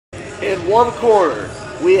In one corner,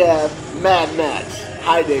 we have Mad Max,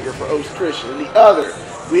 Heidegger for Ost-Christian. In the other,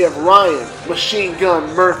 we have Ryan, Machine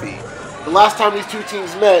Gun Murphy. The last time these two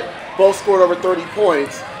teams met, both scored over 30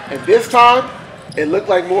 points. And this time, it looked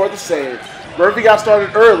like more of the same. Murphy got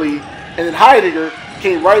started early, and then Heidegger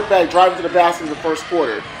came right back driving to the basket in the first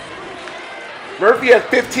quarter. Murphy had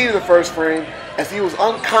 15 in the first frame as he was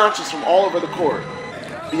unconscious from all over the court.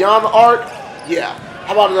 Beyond the arc, yeah.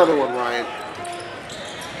 How about another one, Ryan?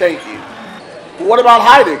 Thank you. But what about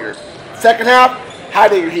Heidegger? Second half,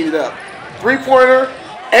 Heidegger heated up. Three-pointer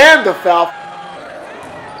and the foul.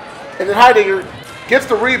 And then Heidegger gets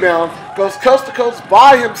the rebound, goes coast to coast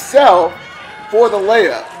by himself for the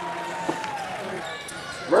layup.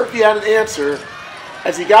 Murphy had an answer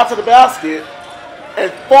as he got to the basket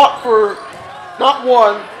and fought for not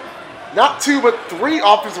one, not two, but three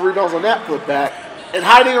offensive rebounds on that putback. And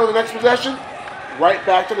Heidegger on the next possession, right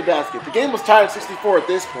back to the basket. The game was tied at 64 at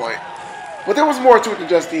this point. But there was more to it than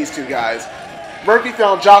just these two guys. Murphy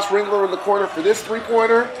found Josh Ringler in the corner for this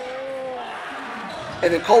three-pointer.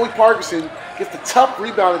 And then Colby Parkinson gets the tough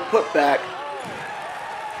rebound and putback.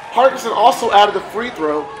 Parkinson also added the free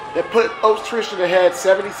throw that put Ost-Christian ahead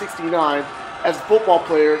 70-69. As a football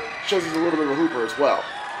player, shows he's a little bit of a hooper as well.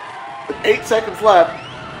 With 8 seconds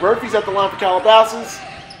left, Murphy's at the line for Calabasas.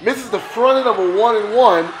 Misses the front end of a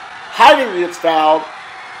 1-and-1. Heidegger gets fouled.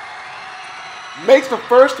 Makes the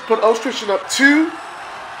first to put Ost-Christian up 2.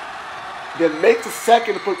 Then makes the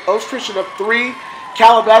second to put Ost-Christian up 3.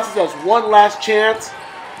 Calabasas has one last chance.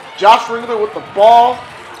 Josh Ringler with the ball.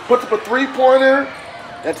 Puts up a three-pointer.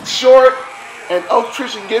 That's short. And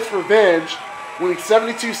Ost-Christian gets revenge, winning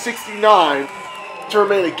 72-69 to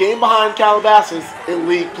remain a game behind Calabasas in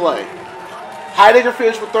league play. Heidegger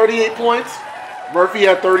finished with 38 points. Murphy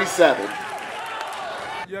had 37.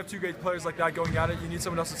 You have two great players like that going at it. You need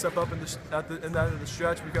someone else to step up in that end of the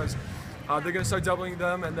stretch because they're going to start doubling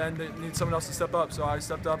them, and then they need someone else to step up. So I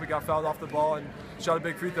stepped up and got fouled off the ball and shot a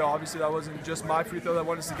big free throw. Obviously, that wasn't just my free throw that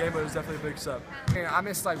won us the game, but it was definitely a big step. I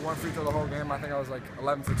missed like one free throw the whole game. I think I was like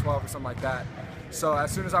 11 for 12 or something like that. So as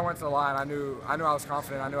soon as I went to the line, I knew I was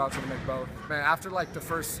confident. I knew I was going to make both. Man, after like the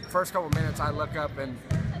first couple minutes, I look up and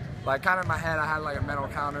like kind of in my head, I had like a mental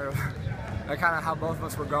counter of like kind of how both of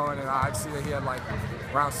us were going, and I'd see that he had like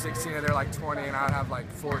around 16 and they're like 20, and I'd have like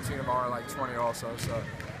 14 of our like 20 also. So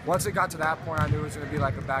once it got to that point, I knew it was going to be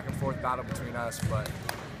like a back and forth battle between us. But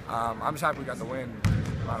I'm just happy we got the win,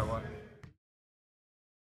 no matter what.